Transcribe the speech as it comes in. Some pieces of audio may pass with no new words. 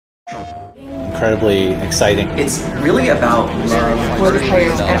Incredibly exciting. It's really about love for the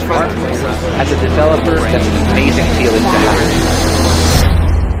players and for the players. As a developer, that's an amazing feeling to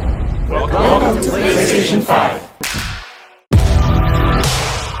have. Welcome to PlayStation 5.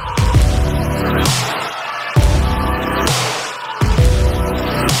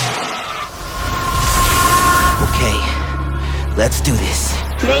 Okay, let's do this.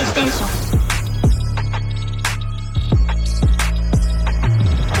 PlayStation.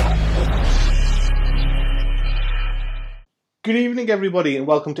 Good evening, everybody, and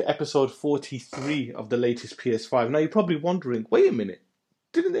welcome to episode 43 of the latest PS5. Now, you're probably wondering, wait a minute,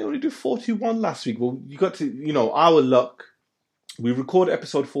 didn't they only do 41 last week? Well, you got to, our luck. We record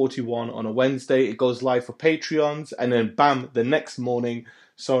episode 41 on a Wednesday, it goes live for Patreons, and then bam, the next morning,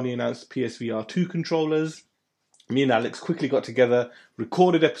 Sony announced PSVR 2 controllers. Me and Alex quickly got together,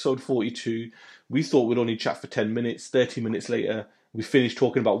 recorded episode 42. We thought we'd only chat for 10 minutes. 30 minutes later, we finished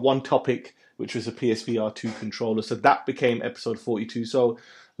talking about one topic, which was a PSVR 2 controller. So that became episode 42. So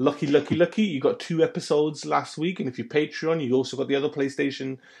lucky, you got 2 episodes last week. And if you're Patreon, you also got the other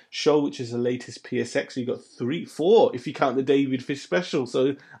PlayStation show, which is the latest PSX. So you got 4 if you count the David Fish special.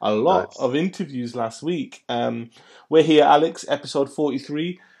 So a lot of interviews last week. We're here, Alex, episode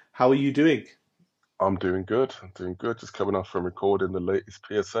 43. How are you doing? I'm doing good. Just coming off from recording the latest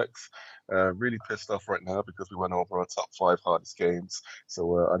PSX. Really pissed off right now because we went over our top 5 hardest games.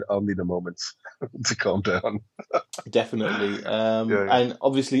 So I'll need a moment to calm down. Definitely. And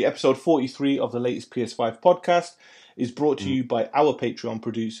obviously, episode 43 of the latest PS5 podcast is brought to you by our Patreon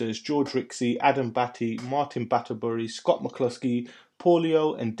producers, George Rixey, Adam Batty, Martin Batterbury, Scott McCluskey,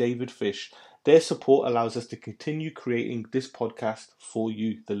 Paulio, and David Fish. Their support allows us to continue creating this podcast for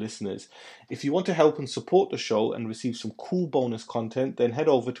you, the listeners. If you want to help and support the show and receive some cool bonus content, then head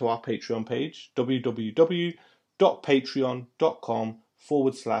over to our Patreon page,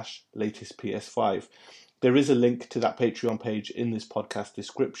 www.patreon.com/latestps5. There is a link to that Patreon page in this podcast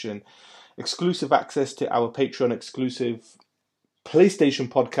description. Exclusive access to our Patreon exclusive PlayStation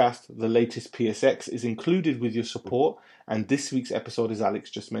podcast, the latest PSX, is included with your support. And this week's episode, as Alex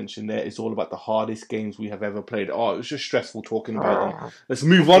just mentioned there, is all about the hardest games we have ever played. Oh, it was just stressful talking about them. Let's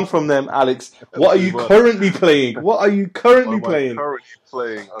move on from them, Alex. What are you currently playing? Okay,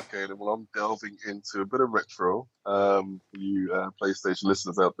 well, I'm delving into a bit of retro. You PlayStation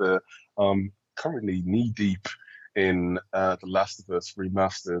listeners out there, currently knee-deep in The Last of Us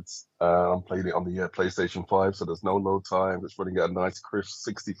Remastered. I'm playing it on the PlayStation 5, so there's no load time. It's running at a nice crisp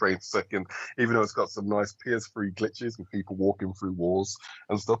 60 frames a second, even though it's got some nice PS3 glitches with people walking through walls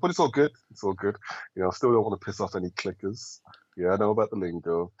and stuff. But it's all good. I still don't want to piss off any clickers. Yeah, I know about the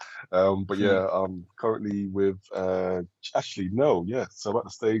lingo. But yeah, I'm currently with... So I'm at the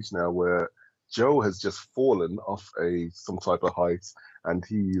stage now where Joe has just fallen off some type of height, and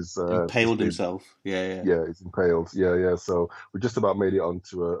he's impaled himself. Yeah, he's impaled. Yeah. So we just about made it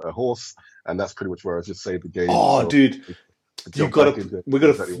onto a horse, and that's pretty much where I just saved the game. Oh, so dude, we're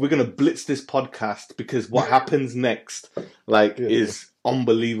gonna blitz this podcast because what happens next, is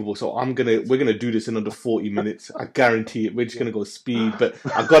unbelievable. So we're gonna do this in under 40 minutes. I guarantee it. We're just gonna go speed, but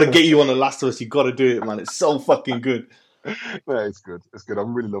I gotta get you on The Last of Us. You gotta do it, man. It's so fucking good. No, it's good.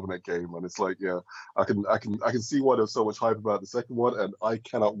 I'm really loving that game, and it's like, I can see why there's so much hype about the second one, and I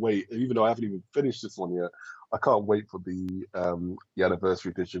cannot wait. Even though I haven't even finished this one yet, I can't wait for the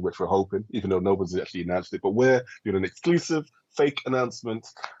anniversary edition, which we're hoping, even though nobody's actually announced it. But we're doing an exclusive fake announcement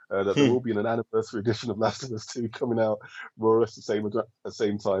that there will be an anniversary edition of Last of Us 2 coming out more or less the same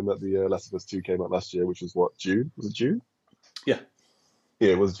time that the Last of Us 2 came out last year, which was June? Was it June? Yeah.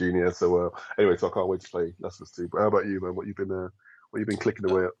 Yeah, it was June. Yeah. So anyway, so I can't wait to play Last of Us 2. But how about you, man? What you've been clicking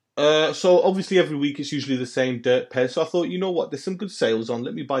away at? So obviously every week it's usually the same dirt pair. So I thought, you know what, there's some good sales on.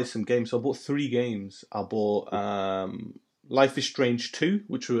 Let me buy some games. So I bought 3 games. I bought Life is Strange 2,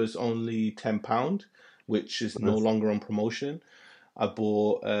 which was only £10, which is no longer on promotion. I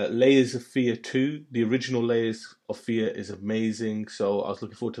bought Layers of Fear 2. The original Layers of Fear is amazing. So I was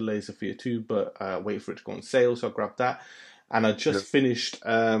looking forward to Layers of Fear 2, but waited for it to go on sale. So I grabbed that. And I just finished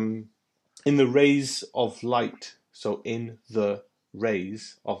In the Rays of Light. So In the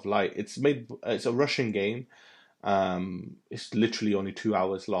Rays of Light. It's a Russian game. It's literally only 2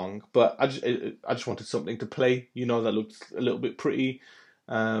 hours long. But I just wanted something to play, that looked a little bit pretty.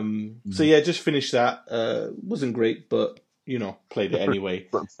 So yeah, just finished that. Wasn't great, but played it anyway.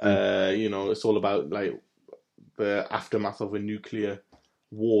 It's all about like the aftermath of a nuclear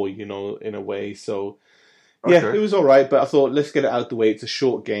war, in a way. So Yeah, Okay. it was all right, but I thought let's get it out the way. It's a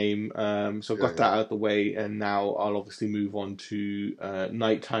short game, so I Yeah, got that out the way, and now I'll obviously move on to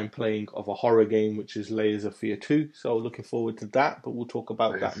nighttime playing of a horror game, which is Layers of Fear 2. So looking forward to that, but we'll talk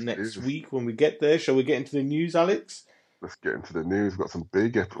about that next Yes. week when we get there. Shall we get into the news, Alex? Let's get into the news. We've got some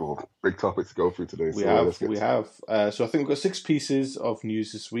big topics to go through today. We So have, let's get we to have. So I think we've got 6 pieces of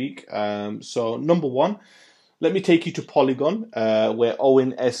news this week. So number one, let me take you to Polygon, where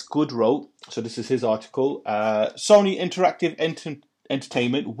Owen S. Good wrote. So this is his article. Sony Interactive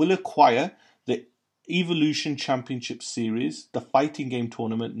Entertainment will acquire the Evolution Championship Series, the fighting game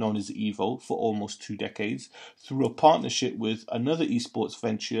tournament known as EVO, for almost 2 decades, through a partnership with another esports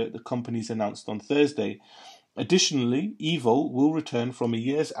venture the companies announced on Thursday. Additionally, EVO will return from a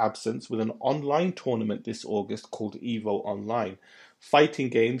year's absence with an online tournament this August called EVO Online. Fighting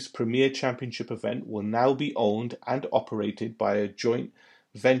Games' premier championship event will now be owned and operated by a joint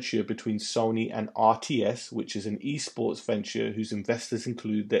venture between Sony and RTS, which is an esports venture whose investors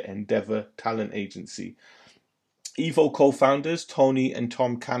include the Endeavor Talent Agency. EVO co-founders Tony and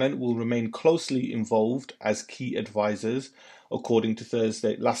Tom Cannon will remain closely involved as key advisors, according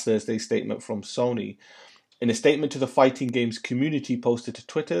to last Thursday's statement from Sony. In a statement to the fighting games community posted to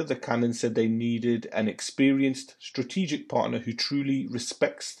Twitter, the Cannon said they needed an experienced strategic partner who truly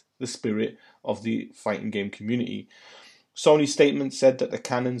respects the spirit of the fighting game community. Sony's statement said that the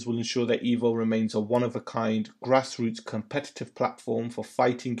Cannons will ensure that EVO remains a one-of-a-kind, grassroots competitive platform for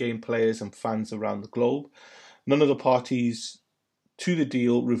fighting game players and fans around the globe. None of the parties to the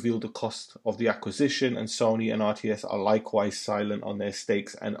deal revealed the cost of the acquisition, and Sony and RTS are likewise silent on their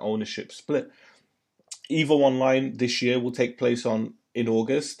stakes and ownership split. EVO Online this year will take place in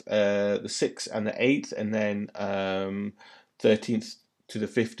August, the 6th and the 8th, and then 13th to the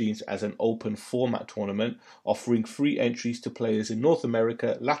 15th as an open format tournament, offering free entries to players in North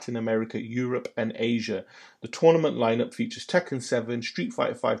America, Latin America, Europe, and Asia. The tournament lineup features Tekken 7, Street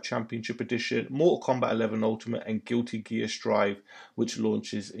Fighter V Championship Edition, Mortal Kombat 11 Ultimate, and Guilty Gear Strive, which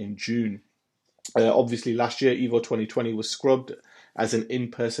launches in June. Obviously, last year, EVO 2020 was scrubbed as an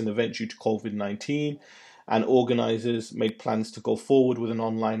in-person event due to COVID-19, and organisers made plans to go forward with an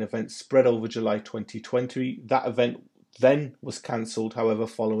online event spread over July 2020. That event then was cancelled, however,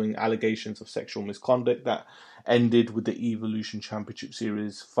 following allegations of sexual misconduct that ended with the Evolution Championship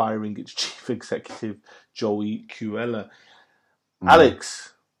Series firing its chief executive, Joey Cuella.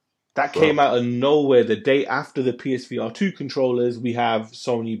 Alex, that came out of nowhere. The day after the PSVR 2 controllers, we have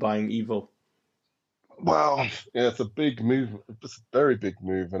Sony buying EVO. Well, yeah, it's a big move. It's a very big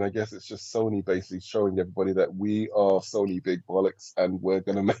move, and I guess it's just Sony basically showing everybody that we are Sony big bollocks, and we're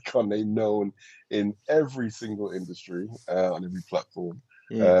going to make our name known in every single industry, on every platform.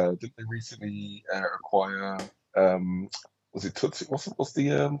 Didn't they recently acquire? Was it Tootsie? What's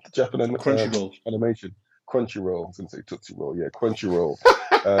the Japanese Crunchyroll animation? Crunchyroll. I was going to say Tootsie Roll. Yeah, Crunchyroll.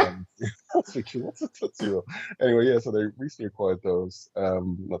 I was thinking, what's a Tootsie Roll? Anyway, yeah, so they recently acquired those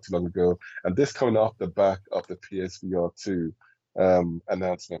not too long ago. And this coming off the back of the PSVR 2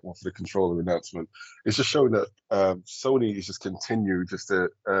 announcement, or for the controller announcement, it's just showing that Sony is just continue just to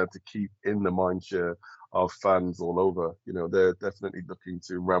keep in the mind share of fans all over. You know, they're definitely looking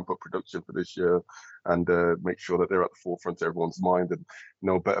to ramp up production for this year and make sure that they're at the forefront of everyone's mind. And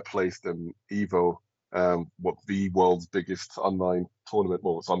no better place than EVO, what the world's biggest online tournament.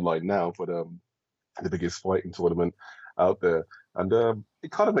 Well, it's online now, but the biggest fighting tournament out there. And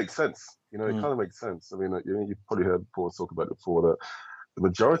it kind of makes sense. You know, it kind of makes sense. I mean, you've probably heard Paul talk about it before, that the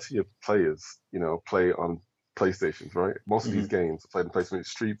majority of players, you know, play on PlayStations, right? Most of these games are played on PlayStation.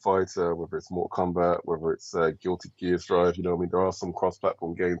 Street Fighter, whether it's Mortal Kombat, whether it's Guilty Gear Strive, you know, I mean, there are some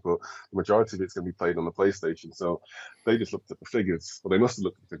cross-platform games, but the majority of it's going to be played on the PlayStation. So they just looked at the figures. Well, they must have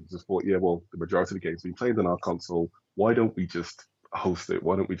looked at the figures and just thought, yeah, well, the majority of the games being played on our console. Why don't we just host it?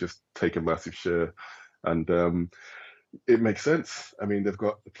 Why don't we just take a massive share? And it makes sense. I mean, they've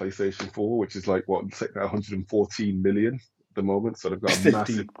got the PlayStation 4, which is like, what, 114 million at the moment. So they've got a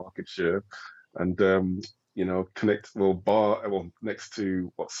massive market share. And, you know, next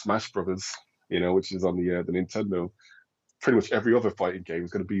to Smash Brothers, you know, which is on the Nintendo, pretty much every other fighting game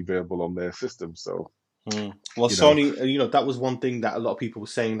is going to be available on their system. So, well, Sony, you know, that was one thing that a lot of people were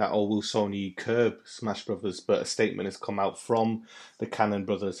saying, that, oh, will Sony curb Smash Brothers? But a statement has come out from the Cannon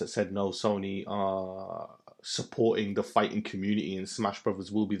brothers that said, no, Sony are supporting the fighting community and Smash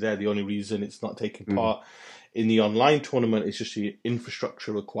Brothers will be there. The only reason it's not taking part in the online tournament is just the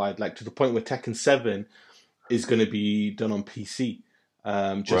infrastructure required, like to the point where Tekken 7 is going to be done on PC,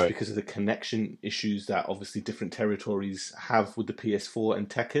 because of the connection issues that obviously different territories have with the PS4 and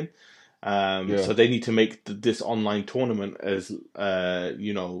Tekken. So they need to make this online tournament as,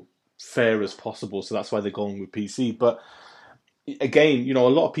 you know, fair as possible. So that's why they're going with PC. But again, a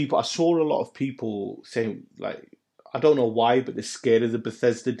lot of people, I saw a lot of people saying, like, I don't know why, but they're scared of the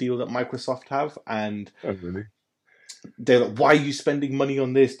Bethesda deal that Microsoft have. And Oh, really? they're like, why are you spending money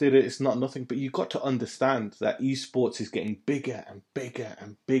on this? It's not nothing. But you've got to understand that esports is getting bigger and bigger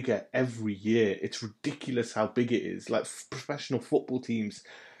and bigger every year. It's ridiculous how big it is. Like, professional football teams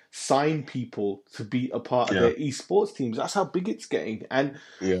sign people to be a part of their esports teams. That's how big it's getting. And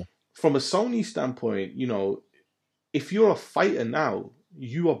from a Sony standpoint, if you're a fighter now,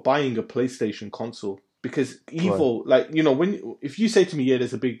 you are buying a PlayStation console. Because Evo, if you say to me,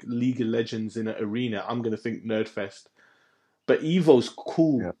 there's a big League of Legends in an arena, I'm going to think Nerdfest. But Evo's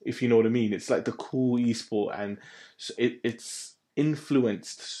cool, if you know what I mean. It's like the cool esport, and it's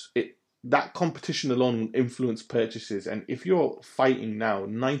influenced. That competition alone will influence purchases. And if you're fighting now,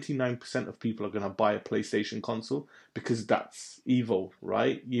 99% of people are going to buy a PlayStation console because that's Evo,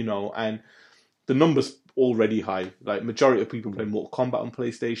 right? And the numbers already high. Like, majority of people play Mortal Kombat on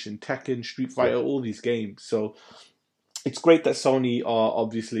PlayStation, Tekken, Street Fighter, all these games. So it's great that Sony are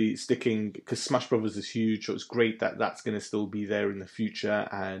obviously sticking, because Smash Brothers is huge. So it's great that that's going to still be there in the future.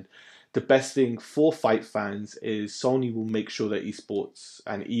 And the best thing for fight fans is Sony will make sure that esports,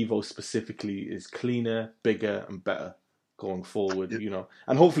 and Evo specifically, is cleaner, bigger, and better going forward.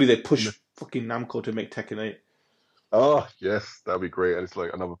 And hopefully they push fucking Namco to make Tekken 8. Oh, yes, that'd be great. And it's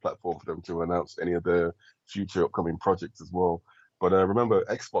like another platform for them to announce any of their future upcoming projects as well. But remember,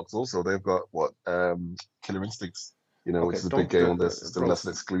 Xbox also, they've got Killer Instincts, which is a big game on their system. That's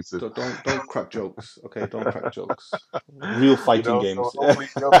an exclusive. Don't crack jokes, okay? Don't crack jokes. Real fighting games. So hopefully,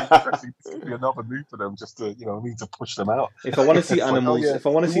 it'll be interesting to see another move for them, just to, to push them out. If I want to see animals,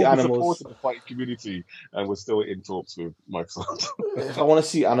 supporting the fighting community, and we're still in talks with Microsoft. If I want to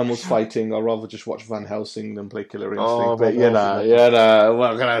see animals fighting, I'd rather just watch Van Helsing than play Killer Instinct. Oh, but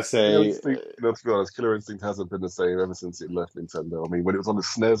what can I say? To be honest, Killer Instinct hasn't been the same ever since it left Nintendo. I mean, when it was on the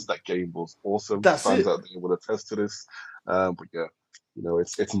SNES, that game was awesome. That's Fans it. out there will attest to this. But yeah,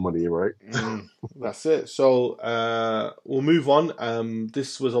 it's money, right? That's it. So we'll move on.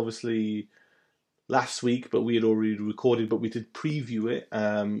 This was obviously last week, but we had already recorded, but we did preview it.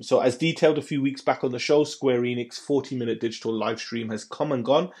 So as detailed a few weeks back on the show, Square Enix 40-minute digital live stream has come and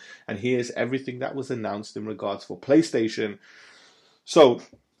gone, and here's everything that was announced in regards for PlayStation. So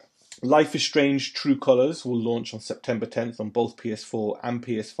Life is Strange True Colors will launch on September 10th on both PS4 and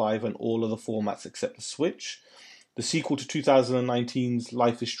PS5 and all other formats except the Switch. The sequel to 2019's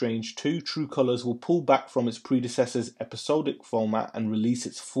Life is Strange 2, True Colors, will pull back from its predecessor's episodic format and release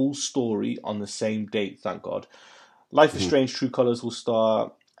its full story on the same date, thank God. Life is Strange True Colors will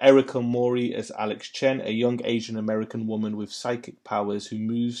star Erica Mori as Alex Chen, a young Asian American woman with psychic powers who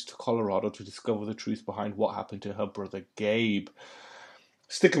moves to Colorado to discover the truth behind what happened to her brother Gabe.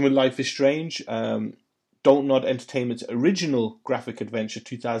 Sticking with Life is Strange, Don't Nod Entertainment's original graphic adventure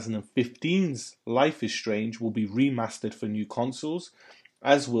 2015's Life is Strange will be remastered for new consoles,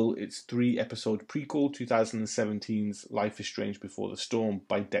 as will its 3-episode prequel 2017's Life is Strange Before the Storm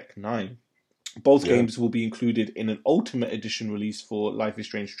by Deck 9. Both games will be included in an Ultimate Edition release for Life is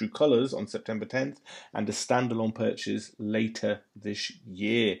Strange True Colors on September 10th and a standalone purchase later this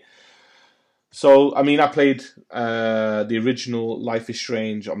year. So, I mean, I played the original Life is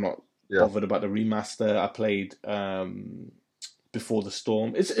Strange. I'm not bothered about the remaster. I played Before the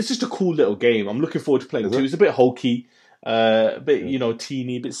Storm. It's just a cool little game. I'm looking forward to playing it too. It's a bit hokey, a bit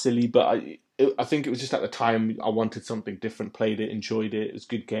teeny, a bit silly, but I think it was just at the time I wanted something different. Played it, enjoyed it. It was a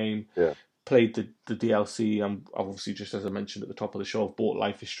good game. Yeah. Played the DLC. I'm obviously, just as I mentioned at the top of the show, I've bought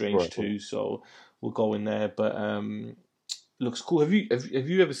Life is Strange 2, so we'll go in there. But looks cool. Have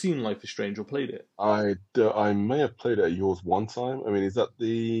you ever seen Life is Strange or played it? I may have played it at yours one time. I mean, is that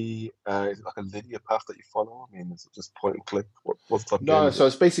is it like a linear path that you follow? I mean, is it just point and click? What's the type of game? So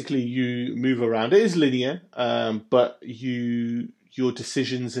it's basically you move around. It is linear, but your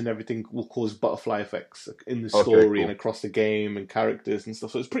decisions and everything will cause butterfly effects in the story and across the game and characters and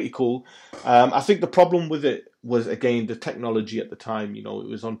stuff. So it's pretty cool. I think the problem with it was, again, the technology at the time. It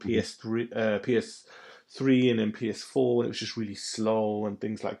was on PS3 and then PS4, and it was just really slow and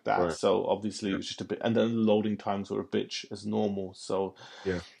things like that. Right. So obviously it was just a bit, and then the loading times were a bitch as normal. So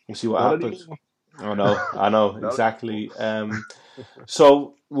we'll see what happens. I know, exactly.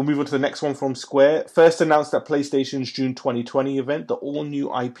 So we'll move on to the next one from Square. First announced at PlayStation's June 2020 event, the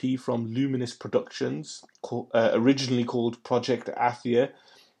all-new IP from Luminous Productions, originally called Project Athia,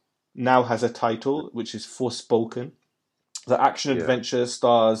 now has a title, which is Forspoken. The action-adventure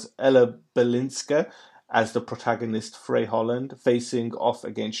stars Ella Balinska as the protagonist Frey Holland, facing off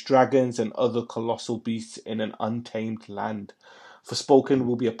against dragons and other colossal beasts in an untamed land. Forspoken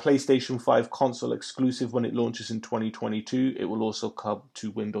will be a PlayStation 5 console exclusive when it launches in 2022. It will also come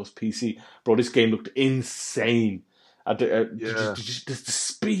to Windows PC. Bro, this game looked insane. Just the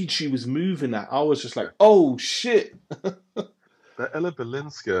speed she was moving at, I was just like, oh shit. That Ella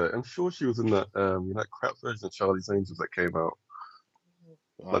Balinska, I'm sure she was in that crap version of Charlie's Angels that came out.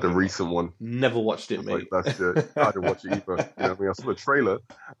 Like a recent one. Never watched it, mate. Like, that's it. I didn't watch it either. I saw the trailer,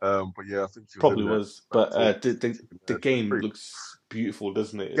 but yeah, I think she was probably in there. was. But the game looks beautiful,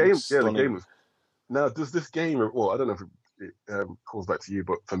 doesn't it? The game was. Now, does this game? Well, I don't know if it calls back to you,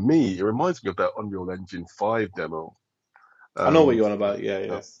 but for me, it reminds me of that Unreal Engine 5 demo. I know what you're on about.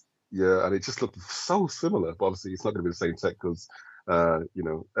 Yeah. Yeah, and it just looked so similar. But obviously, it's not going to be the same tech because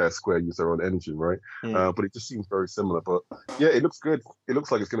Square use their own engine, right? But it just seems very similar. But yeah, it looks good. It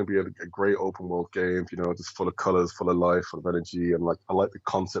looks like it's going to be a great open world game. Just full of colors, full of life, full of energy, and I like the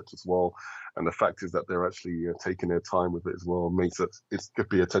concept as well. And the fact is that they're actually taking their time with it as well. Makes it could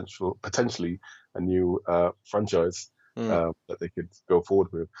be potentially a new franchise. That they could go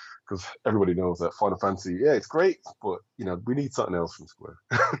forward with, because everybody knows that Final Fantasy, it's great, but we need something else from Square.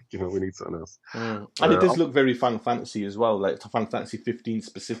 We need something else. And it does look very Final Fantasy as well, like Final Fantasy 15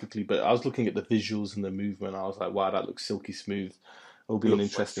 specifically. But I was looking at the visuals and the movement. I was like, wow, that looks silky smooth. It'll be an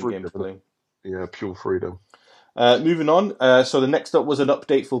interesting game to play. Yeah, pure freedom. Moving on, so the next up was an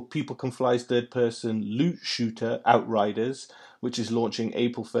update for People Can Fly's third-person loot shooter Outriders, which is launching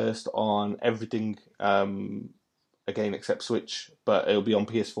April 1st on everything. Again, except Switch, but it'll be on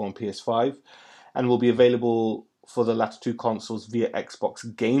PS4 and PS5, and will be available for the latter two consoles via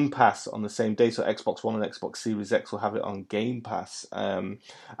Xbox Game Pass on the same day. So Xbox One and Xbox Series X will have it on Game Pass.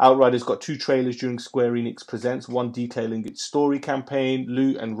 Outriders got 2 trailers during Square Enix Presents, one detailing its story campaign,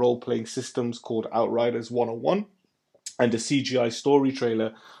 loot and role-playing systems called Outriders 101, and a CGI story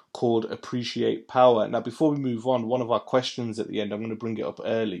trailer called Appreciate Power. Now, before we move on, one of our questions at the end, I'm going to bring it up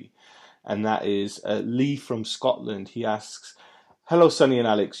early, and that is Lee from Scotland. He asks, hello, Sonny and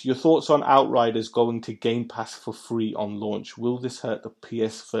Alex. Your thoughts on Outriders going to Game Pass for free on launch? Will this hurt the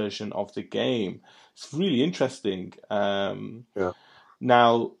PS version of the game? It's really interesting.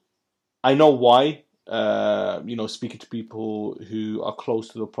 Now, I know why. Speaking to people who are close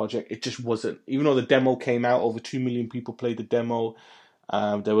to the project, it just wasn't. Even though the demo came out, over 2 million people played the demo.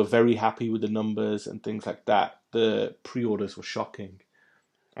 They were very happy with the numbers and things like that. The pre-orders were shocking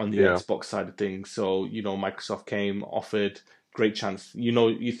on the Xbox side of things. So, Microsoft came, offered, great chance.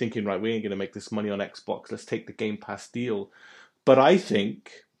 You're thinking, right, we ain't going to make this money on Xbox. Let's take the Game Pass deal. But I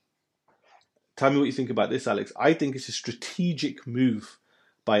think, tell me what you think about this, Alex. I think it's a strategic move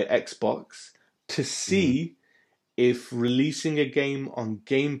by Xbox to see if releasing a game on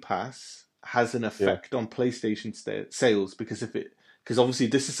Game Pass has an effect on PlayStation sales. Because obviously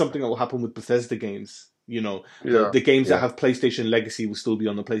this is something that will happen with Bethesda games. The games that have PlayStation legacy will still be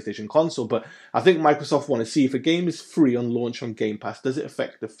on the PlayStation console. But I think Microsoft want to see if a game is free on launch on Game Pass, does it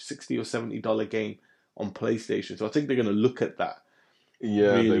affect the $60 or $70 game on PlayStation? So I think they're going to look at that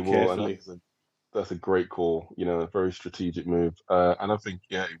really carefully. That's a great call. A very strategic move. And I think,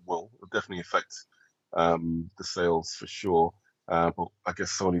 it will definitely affect the sales for sure. But I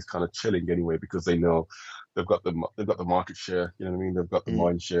guess Sony's kind of chilling anyway because they know they've got the market share. You know what I mean? They've got the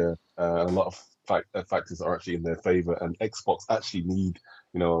mind share. And a lot of factors are actually in their favor, and Xbox actually need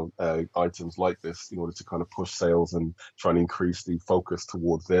items like this in order to kind of push sales and try and increase the focus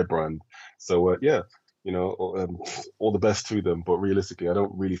towards their brand. So all the best to them, but realistically I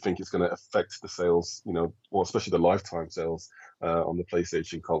don't really think it's going to affect the sales, or especially the lifetime sales on the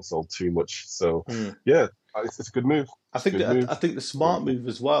PlayStation console too much. So it's a good move. I think the smart move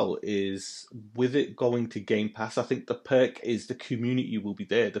as well is with it going to Game Pass. I think the perk is the community will be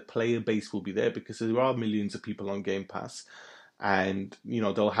there, the player base will be there, because there are millions of people on Game Pass, and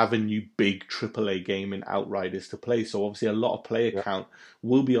they'll have a new big AAA game in Outriders to play. So obviously a lot of player count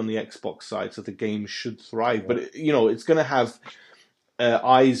will be on the Xbox side, so the game should thrive. But it's going to have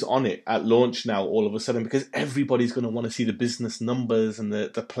eyes on it at launch now all of a sudden, because everybody's going to want to see the business numbers and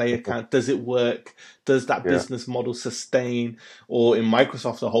the player count. Does it work? Does that business model sustain? Or in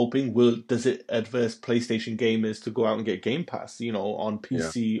Microsoft, they're hoping, does it adverse PlayStation gamers to go out and get Game Pass, on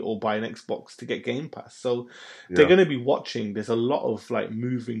PC or buy an Xbox to get Game Pass? So they're going to be watching. There's a lot of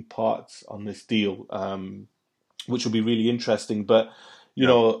moving parts on this deal, which will be really interesting. But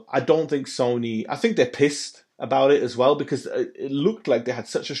I don't think Sony. I think they're pissed about it as well, because it looked like they had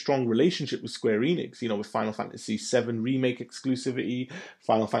such a strong relationship with Square Enix, with Final Fantasy VII Remake exclusivity,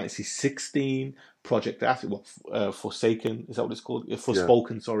 Final Fantasy 16, Project Forsaken, is that what it's called?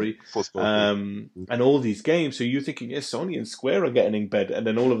 Forspoken, sorry. Forspoken. And all these games. So you're thinking, Sony and Square are getting in bed, and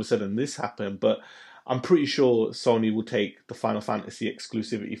then all of a sudden this happened. But I'm pretty sure Sony will take the Final Fantasy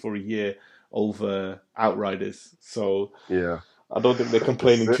exclusivity for a year over Outriders. So Yeah. I don't think they're This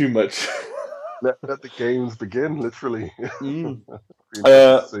complaining is it. too much. Let the games begin, literally. Mm. Be interesting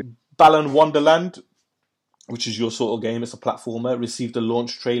to see. Balan Wonderland, which is your sort of game, it's a platformer, received a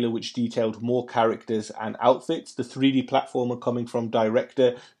launch trailer which detailed more characters and outfits. The 3D platformer, coming from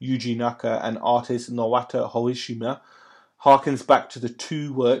director Yuji Naka and artist Nawata Hoishima, harkens back to the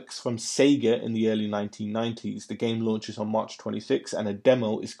two works from Sega in the early 1990s. The game launches on March 26, and a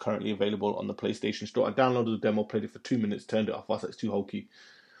demo is currently available on the PlayStation Store. I downloaded the demo, played it for 2 minutes, turned it off. I thought it's too hokey.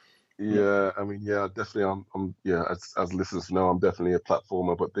 Yeah, I mean, yeah, definitely. Yeah, as listeners know, I'm definitely a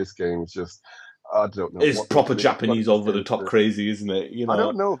platformer, but this game is just, I don't know It's what proper what Japanese, this over the game top is. crazy, isn't it? I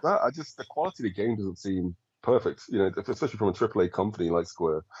don't know that. The quality of the game doesn't seem perfect. Especially from a AAA company like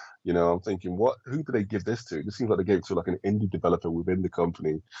Square. I'm thinking, who do they give this to? It just seems like they gave it to like an indie developer within the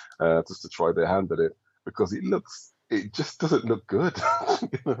company, just to try their hand at it, because it just doesn't look good.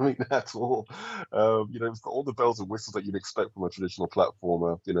 You know what I mean? At all. It's got all the bells and whistles that you'd expect from a traditional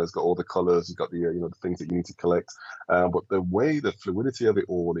platformer. It's got all the colors, you've got the the things that you need to collect. But the fluidity of it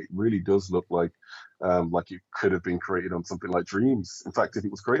all, it really does look like it could have been created on something like Dreams. In fact, if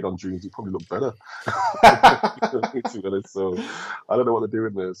it was created on Dreams, it'd probably look better. To be honest. So I don't know what they're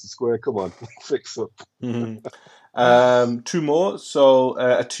doing there. So Square, come on, fix up. Two more. So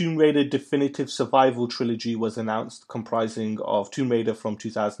a Tomb Raider Definitive Survival Trilogy was announced, comprising of Tomb Raider from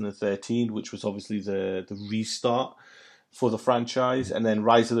 2013, which was obviously the restart for the franchise, and then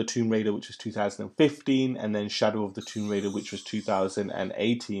Rise of the Tomb Raider, which was 2015, and then Shadow of the Tomb Raider, which was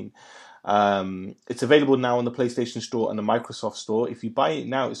 2018. It's available now on the PlayStation Store and the Microsoft Store. If you buy it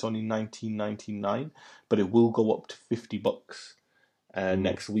now, it's only $19.99, but it will go up to $50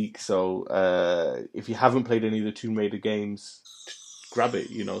 next week. So if you haven't played any of the Tomb Raider games, grab it.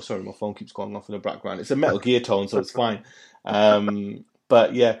 Sorry, my phone keeps going off in the background. It's a Metal Gear tone, so it's fine.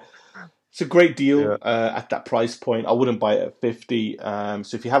 But yeah, it's a great deal at that price point. I wouldn't buy it at 50.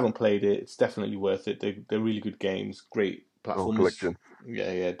 So if you haven't played it, it's definitely worth it. They're really good games, great platforms. Collection.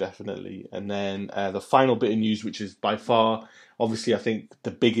 Yeah, definitely. And then the final bit of news, which is by far, obviously, I think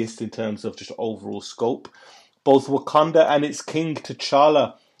the biggest in terms of just overall scope. Both Wakanda and its king,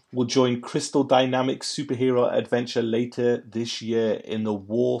 T'Challa, will join Crystal Dynamics superhero adventure later this year in the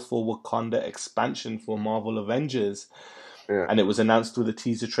War for Wakanda expansion for Marvel Avengers. Yeah. And it was announced with a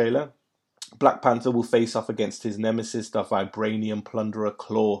teaser trailer. Black Panther will face off against his nemesis, the Vibranium Plunderer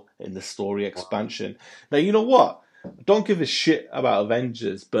Claw, in the story expansion. Now, you know what? I don't give a shit about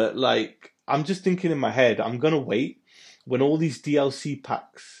Avengers, but I'm just thinking in my head, I'm going to wait when all these DLC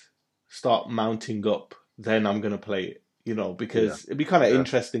packs start mounting up. Then I'm going to play it, because it'd be kind of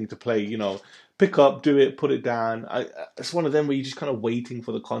interesting to play, pick up, do it, put it down. It's one of them where you're just kind of waiting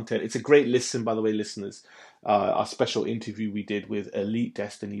for the content. It's a great listen, by the way, listeners. Our special interview we did with elite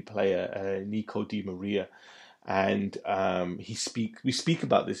Destiny player, Nico Di Maria. And we speak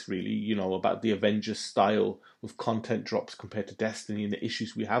about this really, about the Avengers style with content drops compared to Destiny and the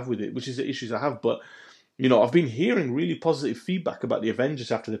issues we have with it, which is the issues I have. But I've been hearing really positive feedback about the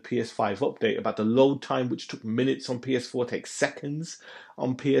Avengers after the PS5 update, about the load time, which took minutes on PS4, takes seconds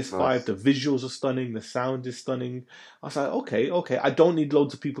on PS5. Nice. The visuals are stunning. The sound is stunning. I was like, okay. I don't need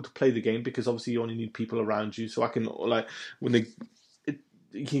loads of people to play the game, because obviously you only need people around you. So I can,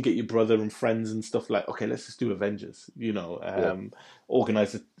 you can get your brother and friends and stuff, okay, let's just do Avengers,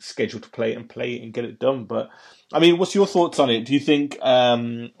 organize a schedule to play it and get it done. But, I mean, what's your thoughts on it? Do you think,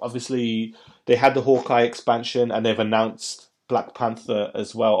 obviously, they had the Hawkeye expansion and they've announced Black Panther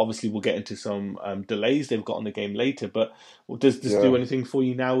as well. Obviously, we'll get into some delays they've got on the game later, but does this do anything for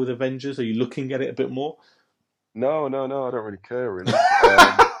you now with Avengers? Are you looking at it a bit more? No, I don't really care, really.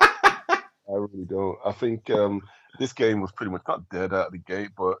 I really don't. I think this game was pretty much not dead out of the gate,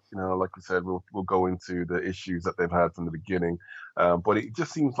 but like we said, we'll go into the issues that they've had from the beginning. But it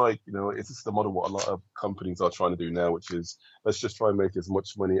just seems like it's just the model what a lot of companies are trying to do now, which is let's just try and make as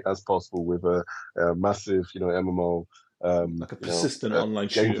much money as possible with a massive MMO. Like a persistent online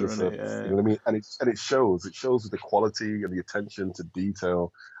shooter, isn't it? Yeah. You know what I mean? And it shows with the quality and the attention to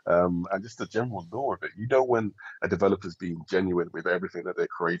detail, and just the general lore of it. When a developer's being genuine with everything that they're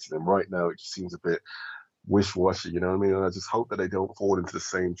creating, and right now it just seems a bit wish-washy, you know what I mean? And I just hope that they don't fall into the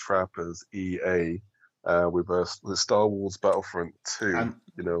same trap as EA with Star Wars Battlefront 2,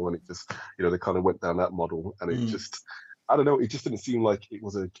 when it just, they kind of went down that model, and it just, I don't know, it just didn't seem like it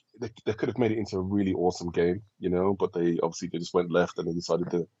was they could have made it into a really awesome game, but they just went left and they decided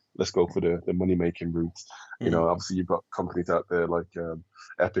to, let's go for the money-making route. Obviously you've got companies out there like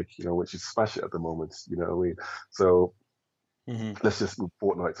Epic, which is smash it at the moment, you know what I mean? So, Let's just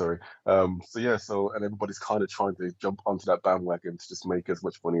Fortnite, sorry. And everybody's kind of trying to jump onto that bandwagon to just make as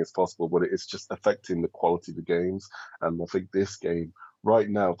much money as possible, but it's just affecting the quality of the games. And I think this game, right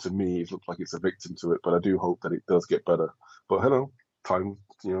now, to me, it looks like it's a victim to it, but I do hope that it does get better. But hello, time,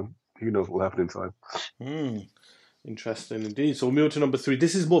 who knows what will happen in time. Interesting indeed. So we'll move on to number 3.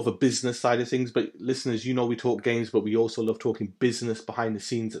 This is more of a business side of things, but listeners, we talk games, but we also love talking business behind the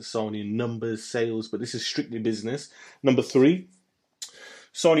scenes at Sony, numbers, sales, but this is strictly business. Number 3,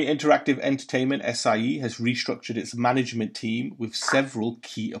 Sony Interactive Entertainment, SIE, has restructured its management team with several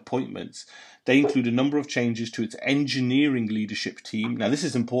key appointments. They include a number of changes to its engineering leadership team. Now, this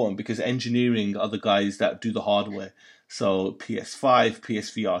is important because engineering are the guys that do the hardware. So PS5,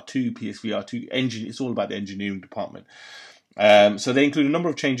 PSVR2, it's all about the engineering department. So they include a number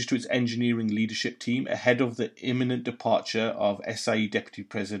of changes to its engineering leadership team ahead of the imminent departure of SIE Deputy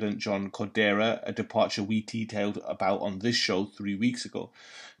President John Codera, a departure we detailed about on this show 3 weeks ago.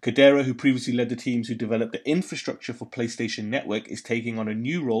 Codera, who previously led the teams who developed the infrastructure for PlayStation Network, is taking on a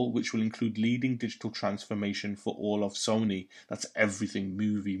new role which will include leading digital transformation for all of Sony. That's everything,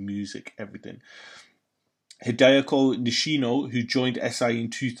 movie, music, everything. Hideyoko Nishino, who joined SIE in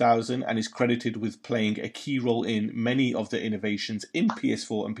 2000 and is credited with playing a key role in many of the innovations in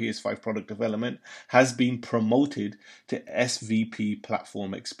PS4 and PS5 product development, has been promoted to SVP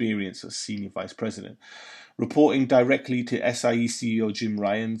Platform Experience as Senior Vice President. Reporting directly to SIE CEO Jim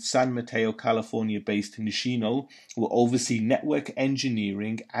Ryan, San Mateo, California-based Nishino will oversee network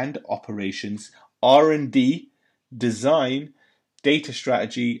engineering and operations, R&D, design, data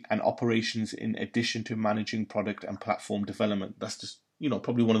strategy and operations in addition to managing product and platform development. That's just,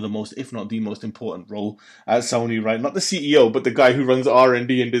 probably one of the most, if not the most important role at Sony, right? Not the CEO, but the guy who runs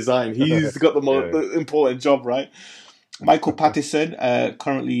R&D and design. He's got the most important job, right? Michael Pattison,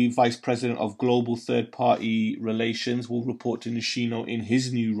 currently Vice President of Global Third-Party Relations, will report to Nishino in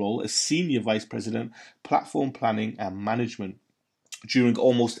his new role as Senior Vice President, Platform Planning and Management. During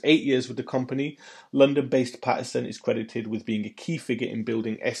almost 8 years with the company, London-based Pattison is credited with being a key figure in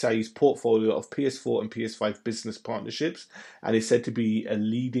building SIE's portfolio of PS4 and PS5 business partnerships and is said to be a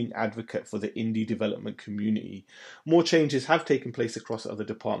leading advocate for the indie development community. More changes have taken place across other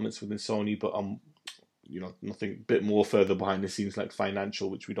departments within Sony, but nothing a bit more further behind the scenes like financial,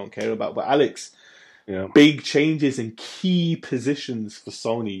 which we don't care about. But Alex, big changes in key positions for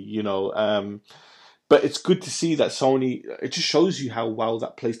Sony, But it's good to see that Sony, it just shows you how well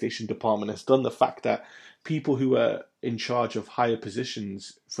that PlayStation department has done. The fact that people who are in charge of higher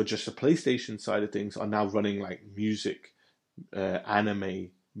positions for just the PlayStation side of things are now running like music,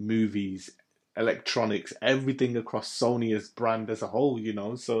 anime, movies, electronics, everything across Sony's brand as a whole,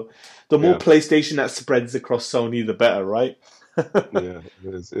 So the more PlayStation that spreads across Sony, the better, right? Yeah,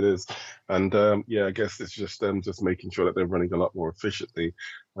 it is. And I guess it's just them just making sure that they're running a lot more efficiently,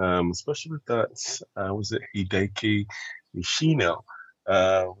 especially with that, was it Hideki Nishino?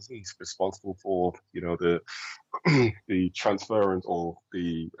 Was he responsible for, the transference or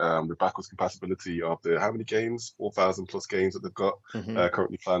the backwards compatibility of the, how many games? 4,000 plus games that they've got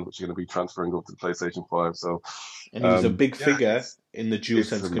currently planned, which are going to be transferring over to the PlayStation 5. So, and he was a big figure in the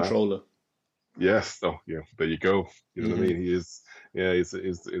DualSense controller. Yes. Oh, yeah. There you go. You know what I mean? He is. Yeah, he's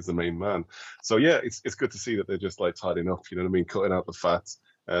the main man. So it's good to see that they're just like tidying up. You know what I mean? Cutting out the fat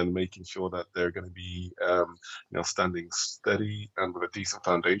and making sure that they're going to be, standing steady and with a decent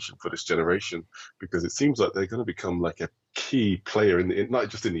foundation for this generation. Because it seems like they're going to become like a key player in not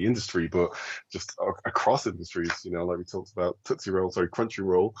just in the industry, but just across industries. Like we talked about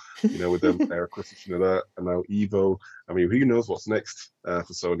Crunchyroll. With them, their acquisition of that, and now Evo. I mean, who knows what's next for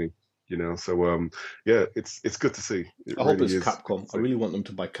Sony? So it's good to see. I hope it's Capcom. I really want them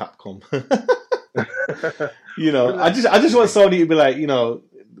to buy Capcom. I just want Sony to be like,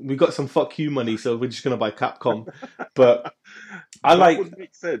 we got some fuck you money, so we're just gonna buy Capcom. But that would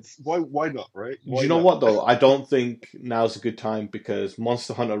make sense. Why not, right? Do you know what though? I don't think now's a good time because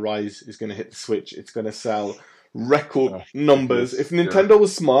Monster Hunter Rise is gonna hit the Switch. It's gonna sell record numbers. If Nintendo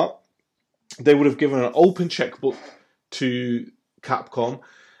was smart, they would have given an open checkbook to Capcom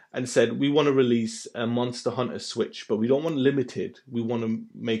and said, we want to release a Monster Hunter Switch, but we don't want limited. We want to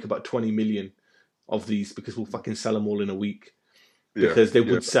make about 20 million of these because we'll fucking sell them all in a week. Because they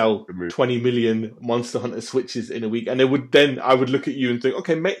would sell 20 million Monster Hunter Switches in a week. And I would look at you and think,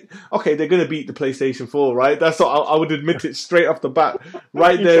 okay, they're going to beat the PlayStation 4, right? That's what I would admit it straight off the bat,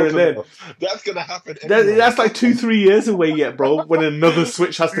 right there and then. That's going to happen. That's like 2-3 years away yet, bro, when another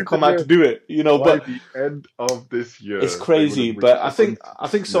Switch has to come out to do it, By but the end of this year. It's crazy, but I think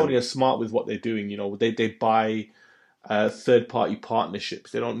Sony are smart with what they're doing, They buy third-party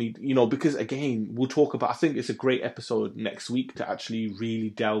partnerships. They don't need, because again, we'll talk about. I think it's a great episode next week to actually really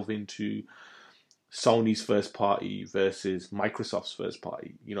delve into Sony's first party versus Microsoft's first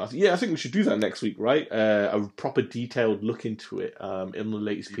party. I think we should do that next week, right? A proper detailed look into it in the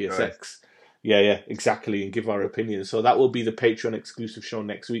latest PSX. Yeah, exactly, and give our opinion. So that will be the Patreon exclusive show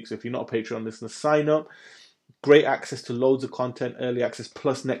next week. So if you're not a Patreon listener, sign up. Great access to loads of content, early access,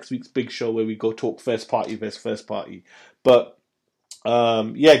 plus next week's big show where we go talk first party versus first party. But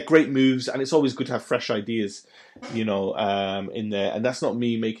great moves, and it's always good to have fresh ideas, in there. And that's not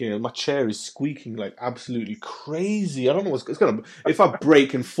me making it. My chair is squeaking like absolutely crazy. I don't know what's gonna. If I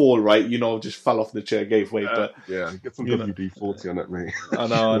break and fall, right, just fell off the chair, gave way. But get some WD-40 on that, mate. I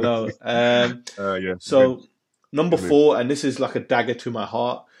know. So number 4, and this is like a dagger to my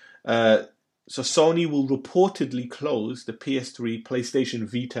heart. So Sony will reportedly close the PS3, PlayStation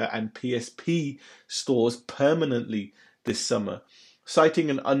Vita, and PSP stores permanently this summer. Citing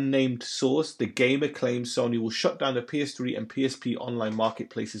an unnamed source, the Gamer claims Sony will shut down the PS3 and PSP online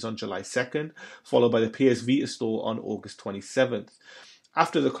marketplaces on July 2nd, followed by the PS Vita store on August 27th.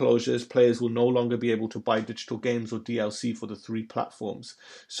 After the closures, players will no longer be able to buy digital games or DLC for the 3 platforms.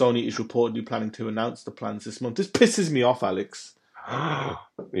 Sony is reportedly planning to announce the plans this month. This pisses me off, Alex. Yeah,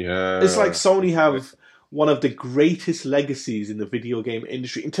 it's like Sony have one of the greatest legacies in the video game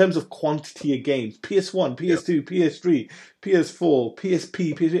industry in terms of quantity of games. PS1, PS2, PS3, PS4,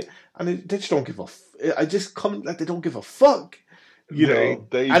 PSP, PSP, and they just don't give a. I just comment like they don't give a fuck. They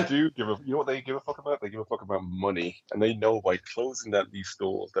do give a. You know what they give a fuck about? They give a fuck about money, and they know by closing down these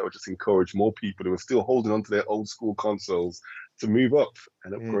stores that would just encourage more people who are still holding on to their old school consoles to move up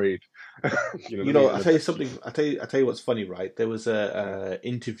and upgrade. I'll tell you something. I tell you what's funny, right? There was a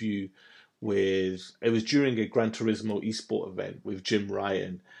interview it was during a Gran Turismo esport event with Jim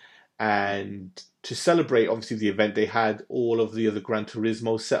Ryan, and to celebrate obviously the event, they had all of the other Gran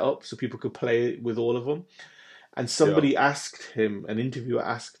Turismo set up so people could play with all of them. And somebody asked him, an interviewer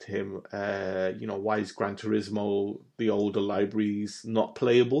asked him, why is Gran Turismo, the older libraries, not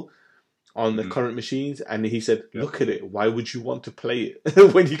playable on the current machines? And he said, look at it. Why would you want to play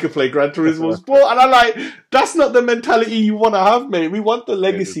it when you can play Gran Turismo Sport? And I'm like, that's not the mentality you want to have, mate. We want the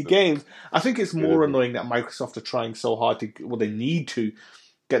legacy games. I think it's more annoying that Microsoft are trying so hard they need to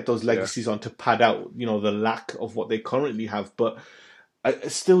get those legacies on to pad out, the lack of what they currently have. But I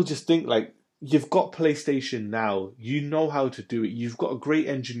still just think, like, you've got PlayStation Now. You know how to do it. You've got a great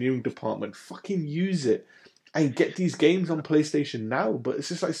engineering department. Fucking use it and get these games on PlayStation Now. But it's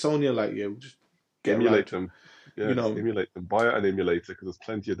just like Sony are like, we'll just emulate them. Yeah, emulate them. Buy an emulator because there's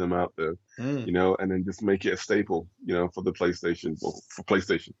plenty of them out there. And then just make it a staple, for the PlayStation or for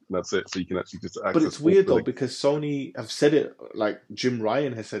PlayStation. And that's it. So you can actually just access. But it's weird though because Sony have said it, like Jim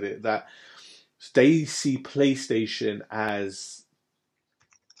Ryan has said it, that they see PlayStation as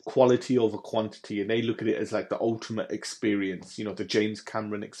quality over quantity, and they look at it as like the ultimate experience, the James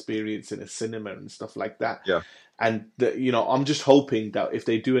Cameron experience in a cinema and stuff like that. And I'm just hoping that if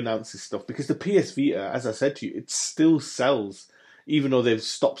they do announce this stuff, because the PS Vita, as I said to you, it still sells, even though they've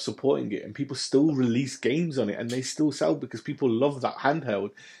stopped supporting it, and people still release games on it, and they still sell because people love that handheld.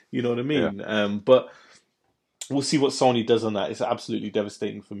 You know what I mean? But we'll see what Sony does on that. It's absolutely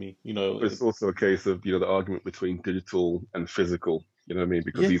devastating for me. It's also a case of the argument between digital and physical. You know what I mean?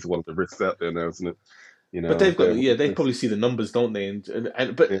 Because these are one of the risks out there now, isn't it? But they've got they probably see the numbers, don't they?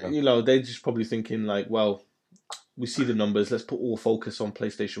 But they're just probably thinking like, well, we see the numbers. Let's put all focus on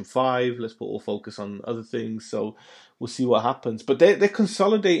PlayStation 5. Let's put all focus on other things. So we'll see what happens. But they're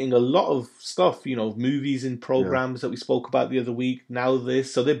consolidating a lot of stuff. Movies and programs that we spoke about the other week. Now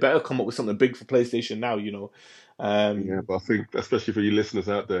this, so they better come up with something big for PlayStation now. But I think, especially for you listeners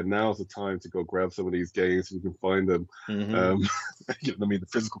out there, now's the time to go grab some of these games if you can find them. The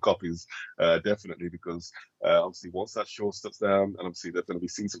physical copies, definitely, because obviously once that show shuts down, and obviously they're going to be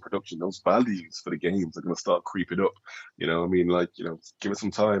seeing some production, those values for the games are going to start creeping up. Give it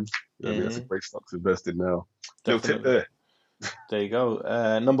some time. That's a great stock to invest in now. No tip there. There you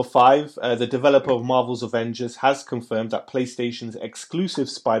go. Number 5, the developer of Marvel's Avengers has confirmed that PlayStation's exclusive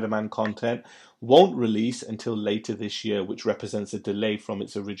Spider-Man content won't release until later this year, which represents a delay from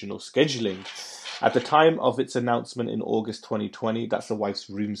its original scheduling. At the time of its announcement in August 2020, that's the wife's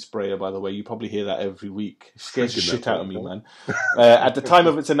room sprayer, by the way. You probably hear that every week. It scares the shit out of me, man. At the time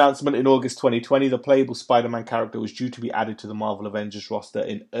of its announcement in August 2020, the playable Spider-Man character was due to be added to the Marvel Avengers roster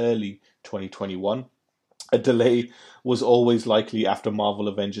in early 2021. A delay was always likely after Marvel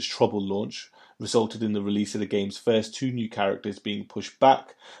Avengers Trouble launch, resulted in the release of the game's first 2 new characters being pushed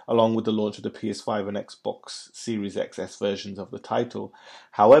back, along with the launch of the PS5 and Xbox Series XS versions of the title.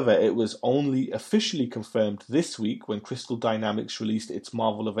 However, it was only officially confirmed this week when Crystal Dynamics released its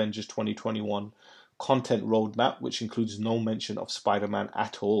Marvel Avengers 2021 content roadmap, which includes no mention of Spider-Man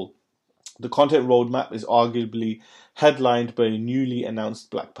at all. The content roadmap is arguably headlined by a newly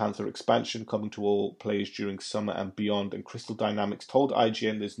announced Black Panther expansion coming to all players during summer and beyond, and Crystal Dynamics told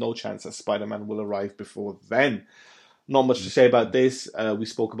IGN there's no chance that Spider-Man will arrive before then. Not much to say about this. We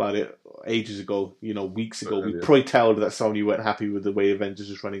spoke about it ages ago, weeks ago. We pre-told that Sony weren't happy with the way Avengers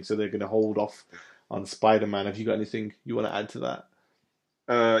was running, so they're going to hold off on Spider-Man. Have you got anything you want to add to that?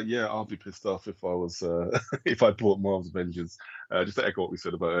 Yeah, I'll be pissed off if I was if I bought Marvel's Avengers. Just to echo what we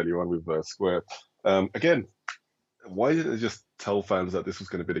said about earlier on with Square. Again, why didn't they just tell fans that this was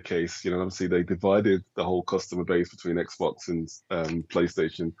going to be the case? Obviously they divided the whole customer base between Xbox and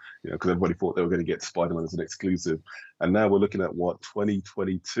PlayStation. Because everybody thought they were going to get Spider-Man as an exclusive, and now we're looking at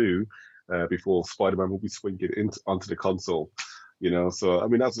 2022 before Spider-Man will be swinging onto the console. So I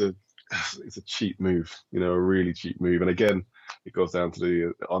mean it's a cheap move. A really cheap move, and again. It goes down to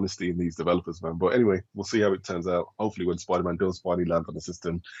the honesty in these developers, man. But anyway, we'll see how it turns out. Hopefully when Spider-Man does finally land on the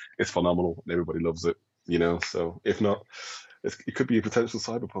system, it's phenomenal and everybody loves it, So if not, it could be a potential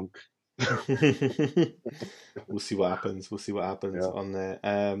Cyberpunk. We'll see what happens. On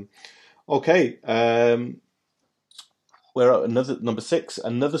there. Okay. We're at number 6.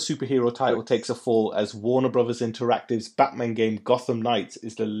 Another superhero title takes a fall as Warner Brothers Interactive's Batman game Gotham Knights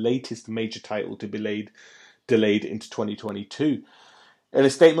is the latest major title to be delayed into 2022. In a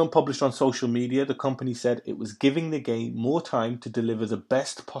statement published on social media, the company said it was giving the game more time to deliver the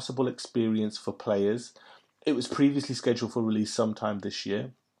best possible experience for players. It was previously scheduled for release sometime this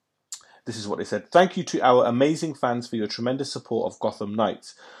year. This is what they said. "Thank you to our amazing fans for your tremendous support of Gotham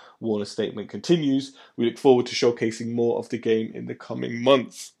Knights." Warner's statement continues, "We look forward to showcasing more of the game in the coming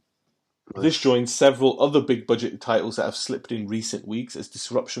months." This joins several other big-budget titles that have slipped in recent weeks as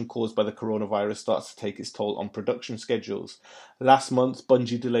disruption caused by the coronavirus starts to take its toll on production schedules. Last month,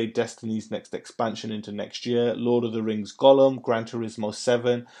 Bungie delayed Destiny's next expansion into next year. Lord of the Rings Gollum, Gran Turismo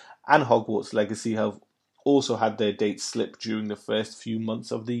 7, and Hogwarts Legacy have also had their dates slip during the first few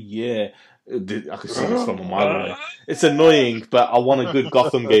months of the year. I could see this from a mile away. It's annoying, but I want a good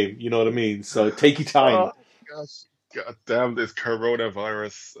Gotham game, you know what I mean? So take your time. Oh, gosh. God damn this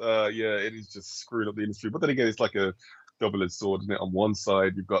coronavirus. It is just screwing up the industry. But then again, it's like a double-edged sword, isn't it? On one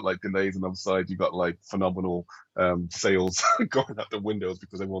side, you've got like delays, on the other side, you've got like phenomenal sales going out the windows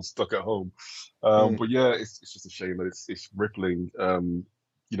because everyone's stuck at home. But yeah, it's just a shame that it's rippling,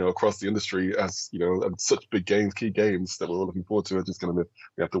 across the industry as, and such big games, key games that we're all looking forward to are just going to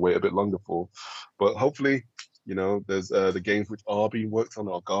we have to wait a bit longer for. But hopefully, there's the games which are being worked on,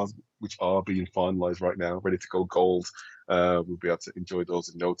 or games which are being finalized right now, ready to go gold. We'll be able to enjoy those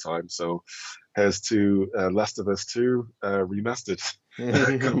in no time. So here's to Last of Us 2 remastered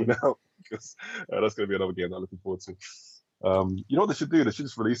coming out, because that's going to be another game I'm looking forward to. You know what they should do? They should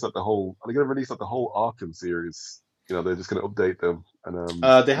just release like the whole. Are they going to release like the whole Arkham series? They're just going to update them.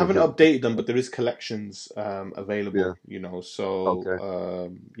 And they haven't updated them, but there is collections available. So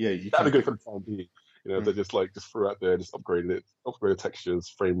okay. You that'd be good for the time being. They just threw out there, just upgraded it, upgraded textures,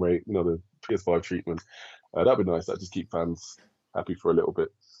 frame rate, the PS5 treatment. That'd be nice. That'd just keep fans happy for a little bit.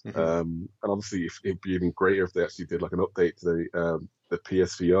 And obviously, it'd be even greater if they actually did like an update to the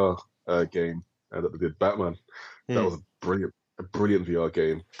PSVR game that they did Batman. That was a brilliant VR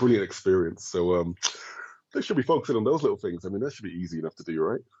game, brilliant experience. So they should be focusing on those little things. I mean, that should be easy enough to do,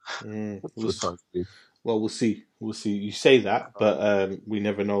 right? We'll see. You say that, but we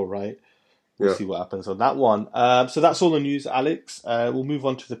never know, right? We'll see what happens on that one. So that's all the news, Alex. We'll move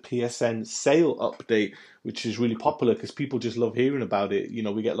on to the PSN sale update, which is really popular because people just love hearing about it.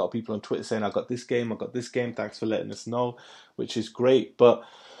 We get a lot of people on Twitter saying, I got this game. Thanks for letting us know, which is great. But a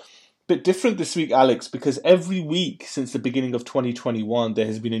bit different this week, Alex, because every week since the beginning of 2021, there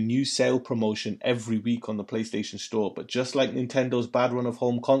has been a new sale promotion every week on the PlayStation Store. But just like Nintendo's bad run of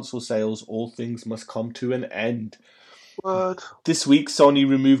home console sales, all things must come to an end. What? This week, Sony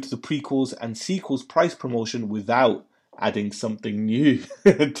removed the prequels and sequels price promotion without adding something new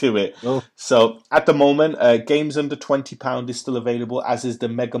to it. Oh. So, at the moment, games under £20 is still available, as is the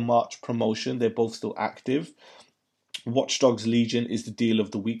Mega March promotion. They're both still active. Watch Dogs Legion is the deal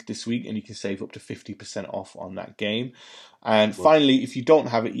of the week this week, and you can save up to 50% off on that game. And finally, if you don't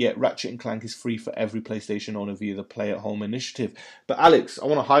have it yet, Ratchet & Clank is free for every PlayStation owner via the Play at Home initiative. But Alex, I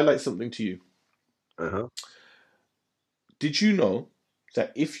want to highlight something to you. Did you know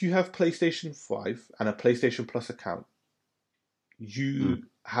that if you have PlayStation 5 and a PlayStation Plus account, you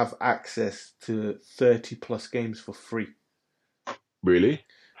have access to 30 plus games for free. Really?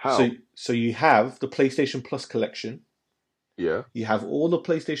 How? So you have the PlayStation Plus collection. Yeah. You have all the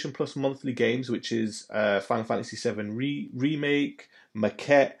PlayStation Plus monthly games, which is Final Fantasy VII Remake,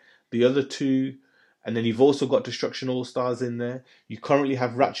 Maquette, the other two, and then you've also got Destruction All Stars in there. You currently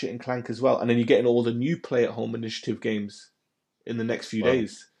have Ratchet and Clank as well, and then you're getting all the new Play at Home Initiative games in the next few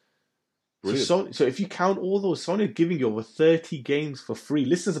days. So if you count all those, Sony are giving you over 30 games for free.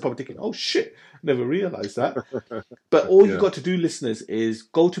 Listeners are probably thinking, oh shit, never realised that. But all you've got to do, listeners, is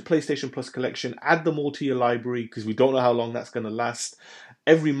go to PlayStation Plus Collection, add them all to your library, because we don't know how long that's going to last.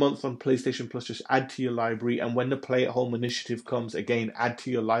 Every month on PlayStation Plus, just add to your library. And when the Play at Home Initiative comes, again, add to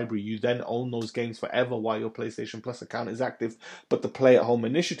your library. You then own those games forever while your PlayStation Plus account is active. But the Play at Home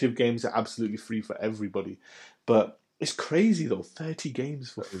Initiative games are absolutely free for everybody. But it's crazy, though. 30 games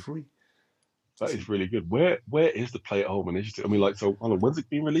for free. That is really good. Where is the Play at Home Initiative? I mean, like, so hold on, when's it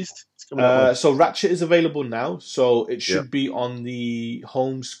being released? It's coming out so Ratchet is available now, so it should be on the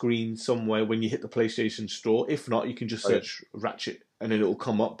home screen somewhere when you hit the PlayStation Store. If not, you can just search Ratchet and then it will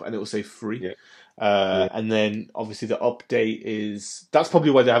come up and it will say free. And then obviously the update is, that's probably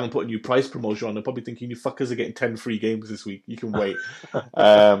why they haven't put a new price promotion on. They're probably thinking you fuckers are getting 10 free games this week. You can wait.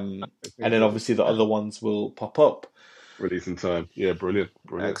 And then obviously the other ones will pop up. Releasing time. Yeah, brilliant.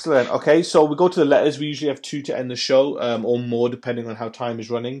 Excellent. Okay, so we go to the letters. We usually have 2 to end the show, or more depending on how time is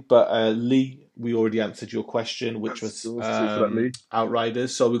running. But Lee, we already answered your question, which was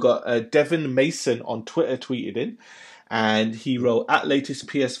Outriders. So we got Devin Mason on Twitter tweeted in, and he wrote, at latest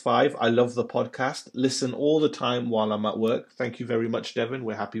PS5, I love the podcast. Listen all the time while I'm at work. Thank you very much, Devin.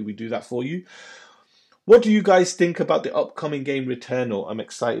 We're happy we do that for you. What do you guys think about the upcoming game Returnal? I'm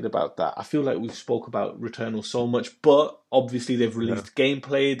excited about that. I feel like we've spoke about Returnal so much, but obviously they've released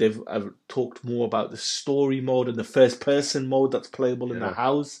gameplay. They've talked more about the story mode and the first-person mode that's playable in the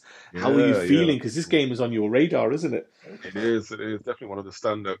house. How are you feeling? Because this game is on your radar, isn't it? It is definitely one of the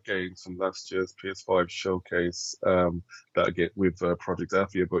standout games from last year's PS5 showcase that I get with Project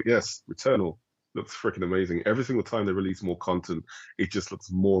Athia. But yes, Returnal looks freaking amazing. Every single time they release more content, it just looks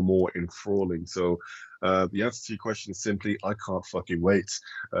more and more enthralling. So the answer to your question is simply, I can't fucking wait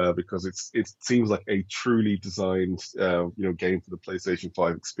because it seems like a truly designed game for the PlayStation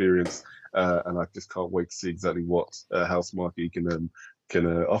 5 experience, and I just can't wait to see exactly what Housemarque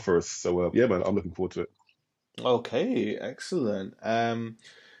can offer us. So yeah, man, I'm looking forward to it. Okay, excellent. Devin,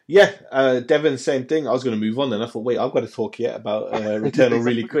 same thing. I was going to move on then. I thought, wait, I've got to talk yet about Returnal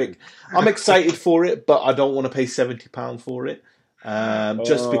really quick. I'm excited for it, but I don't want to pay £70 for it.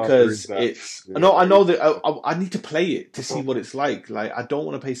 Just because it's... No, I know that I need to play it to see what it's like. Like, I don't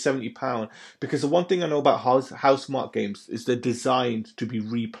want to pay £70 because the one thing I know about Housemarque games is they're designed to be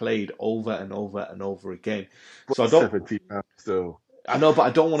replayed over and over and over again. So I don't... £70 still. I know, but I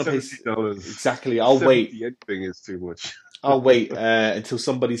don't want to pay... Exactly. I'll wait. Anything is too much. I'll wait until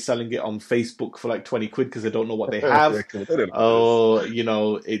somebody's selling it on Facebook for like 20 quid because they don't know what they have. It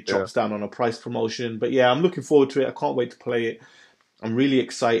drops down on a price promotion. But yeah, I'm looking forward to it. I can't wait to play it. I'm really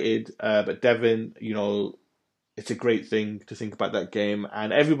excited. But Devin, it's a great thing to think about that game.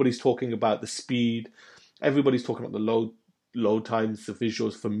 And everybody's talking about the speed. Everybody's talking about the load times, the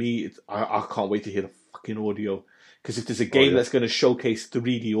visuals. For me, I can't wait to hear the fucking audio. Because if there's a game that's going to showcase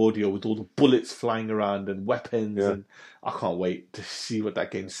 3D audio with all the bullets flying around and weapons, and I can't wait to see what that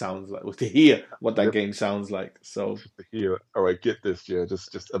game sounds like, or to hear what that game sounds like. So, all right, get this,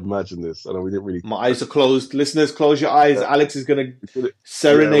 just imagine this. I know we didn't really. My eyes are closed. Listeners, close your eyes. Alex is going to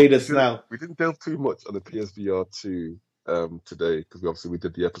serenade us now. We didn't delve too much on the PSVR 2 today because we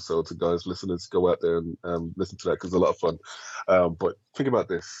did the episode. So, guys, listeners, go out there and listen to that because it's a lot of fun. But think about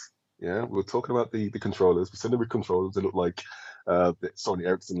this. Yeah, we were talking about the controllers. We said there were controllers that look like the Sony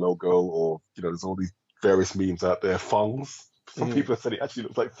Ericsson logo, or there's all these various memes out there. Thongs. Some people have said it actually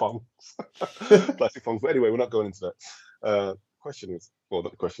looks like thongs, plastic thongs. But anyway, we're not going into that. My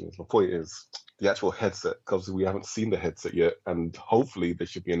point is the actual headset. Because we haven't seen the headset yet, and hopefully they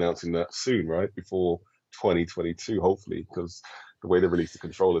should be announcing that soon, right before 2022. Hopefully, because the way they release the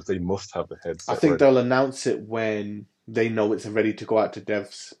controllers, they must have the headset. I think they'll announce it when they know it's ready to go out to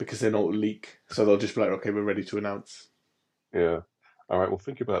devs because they know it'll leak. So they'll just be like, okay, we're ready to announce. Yeah. All right, well,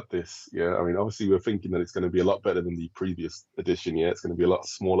 think about this. Yeah, I mean, obviously we're thinking that it's going to be a lot better than the previous edition. Yeah, it's going to be a lot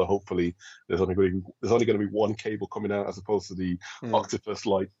smaller. Hopefully there's only going to be one cable coming out as opposed to the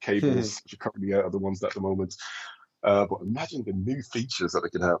octopus-like cables which are currently out of the ones at the moment. But imagine the new features that they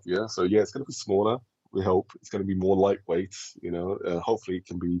can have. Yeah, so yeah, it's going to be smaller. We hope it's going to be more lightweight, hopefully it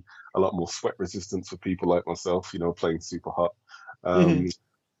can be a lot more sweat resistant for people like myself, playing super hot.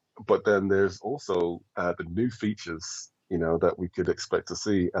 But then there's also the new features, that we could expect to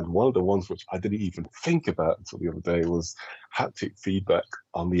see. And one of the ones which I didn't even think about until the other day was haptic feedback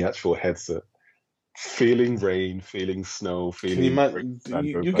on the actual headset. Feeling rain, feeling snow, Can you feeling...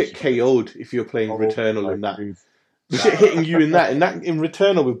 you get KO'd if you're playing Returnal in that. dude. The shit hitting you in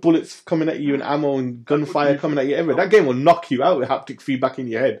Returnal with bullets coming at you and ammo and gunfire coming at you everywhere. That game will knock you out with haptic feedback in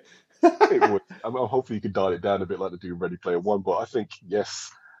your head. It would. Hopefully you could dial it down a bit like they do in Ready Player One. But I think,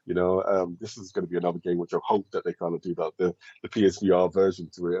 yes, this is going to be another game which I hope that they kind of do that, the PSVR version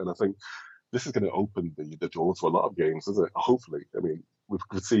to it. And I think this is going to open the door to a lot of games, isn't it? Hopefully. I mean, we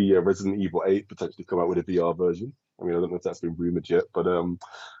could see Resident Evil 8 potentially come out with a VR version. I mean, I don't know if that's been rumored yet, but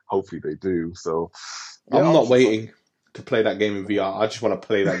hopefully they do. So yeah, I'm not waiting to play that game in VR. I just want to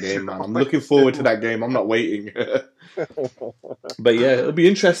play that game, man. I'm looking forward to that game. I'm not waiting. But yeah, it'll be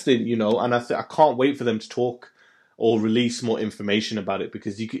interesting, and I can't wait for them to talk or release more information about it,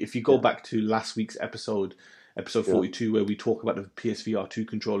 because if you go back to last week's episode 42, where we talk about the PSVR 2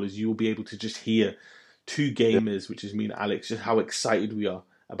 controllers, you will be able to just hear two gamers, which is me and Alex, just how excited we are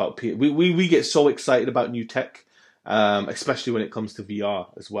about we get so excited about new tech, especially when it comes to VR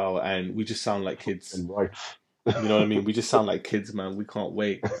as well, and we just sound like kids. And right. You know what I mean? We just sound like kids, man. We can't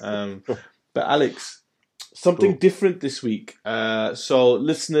wait. But Alex, something different this week. So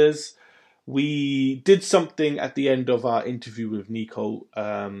listeners, we did something at the end of our interview with Nico,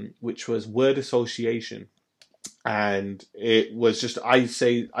 which was word association. And it was just, I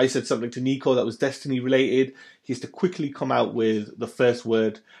said something to Nico that was Destiny related. He has to quickly come out with the first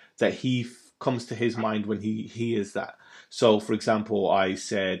word that comes to his mind when he hears that. So, for example, I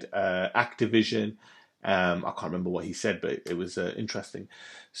said Activision. I can't remember what he said, but it was interesting.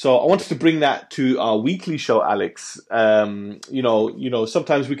 So I wanted to bring that to our weekly show, Alex. Sometimes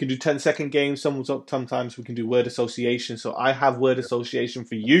we can do 10-second games. Sometimes we can do word association. So I have word association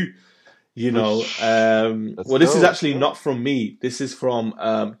for you. This is actually not from me. This is from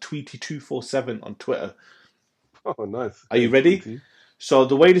Tweety247 on Twitter. Oh, nice. Are you ready? So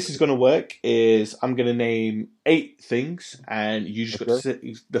the way this is going to work is I'm going to name 8 things, and you just got to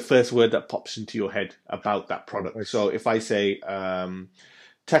say the first word that pops into your head about that product. Nice. So if I say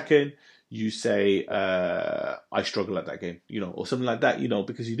Tekken, you say I struggle at that game, or something like that,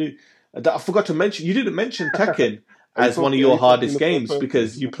 because you do. I forgot to mention, you didn't mention Tekken as one of your hardest games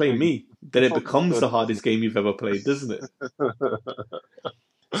because you play me. Then it becomes the hardest game you've ever played, doesn't it?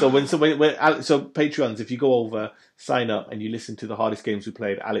 So Patreons, if you go over, sign up, and you listen to the hardest games we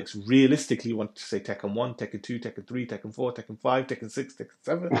played, Alex realistically wanted to say Tekken 1, Tekken 2, Tekken 3, Tekken 4, Tekken 5, Tekken 6, Tekken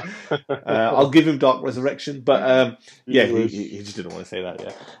 7. I'll give him Dark Resurrection, but he just didn't want to say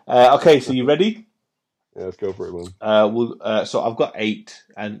that. Yeah. Okay, so you ready? Yeah, let's go for it, man. So I've got 8,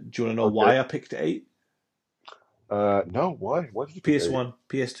 and do you want to know why I picked 8? No, why? Why did you pick PS1,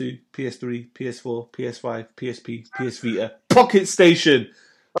 PS2, PS3, PS4, PS5, PSP, PS Vita, Pocket Station.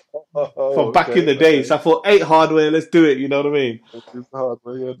 From back in the days. I thought 8 hardware, let's do it, you know what I mean? It's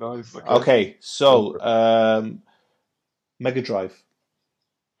hardware, yeah, nice. Okay, so Mega Drive.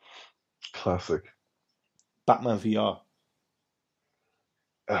 Classic. Batman VR.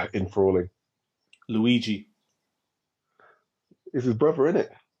 Enthralling. Luigi. Is his brother in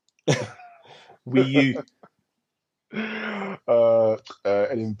it? Wii U.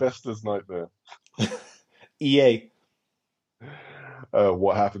 An investor's nightmare. EA.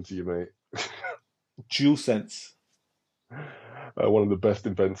 What happened to you, mate? DualSense. One of the best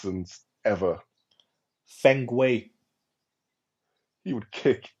inventions ever. Feng Wei. He would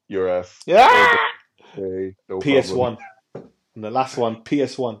kick your ass. Yeah. Okay, no PS1. problem. And the last one,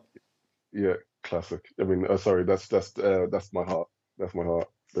 PS1. Yeah, classic. I mean, sorry, that's my heart. That's my heart.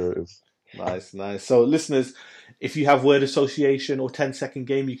 There it is. Nice. So, listeners, if you have word association or 10-second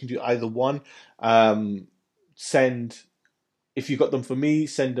game, you can do either one. If you got them for me,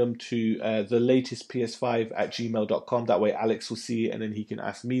 send them to thelatestps5@gmail.com. That way Alex will see it and then he can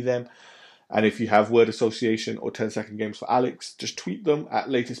ask me them. And if you have word association or 10-second games for Alex, just tweet them at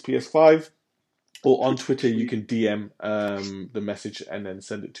latestps5. Or on Twitter, you can DM the message and then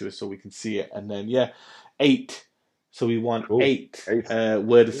send it to us so we can see it. And then, 8. So we want 8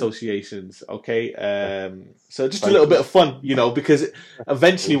 word associations, okay? So just a little bit of fun, because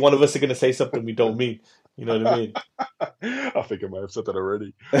eventually one of us are going to say something we don't mean. You know what I mean? I think I might have said that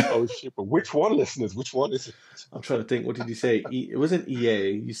already. Oh, shit. But which one, listeners? Which one is it? I'm trying to think. What did you say? It wasn't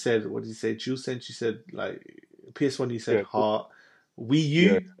EA. You said, what did you say? DualSense, you said, like, PS1, you said heart. Wii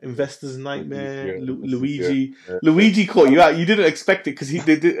U, Yeah. Investor's Nightmare, Yeah, Luigi. yeah. Luigi caught you out. You didn't expect it because he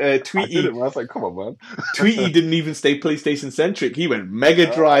did I Tweety. did it, man. I was like, come on, man. Tweety didn't even stay PlayStation centric. He went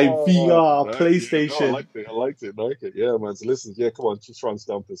Mega Drive, VR, Nice. PlayStation. Yeah, no, I liked it. Yeah, man. So listen, yeah, come on, just try and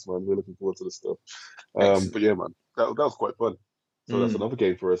stamp this, man. We're looking forward to this stuff. Excellent. But yeah, man, that was quite fun. So that's another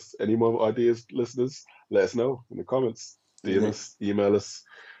game for us. Any more ideas, listeners? Let us know in the comments. DM us, email us.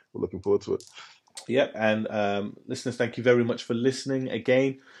 We're looking forward to it. Yep, and listeners, thank you very much for listening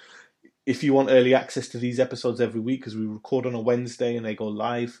again. If you want early access to these episodes every week, because we record on a Wednesday and they go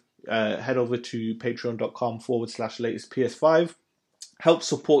live, head over to patreon.com/latest PS5. Help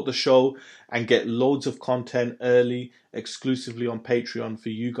support the show and get loads of content early, exclusively on Patreon for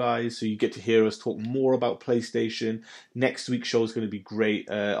you guys. So you get to hear us talk more about PlayStation. Next week's show is going to be great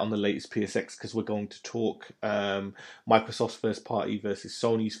on the latest PSX because we're going to talk Microsoft's first party versus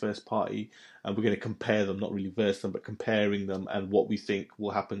Sony's first party. And we're going to compare them, not really verse them, but comparing them and what we think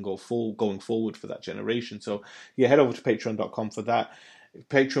will happen going forward for that generation. So yeah, head over to patreon.com for that.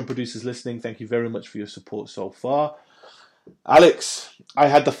 Patreon producers listening, thank you very much for your support so far. Alex, I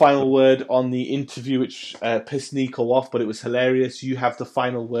had the final word on the interview, which pissed Nico off, but it was hilarious. You have the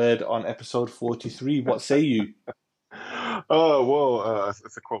final word on episode 43. What say you? It's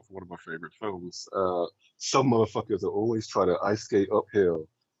a quote from one of my favorite films. Some motherfuckers are always trying to ice skate uphill,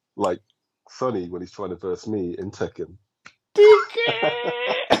 like Sonny when he's trying to verse me in Tekken.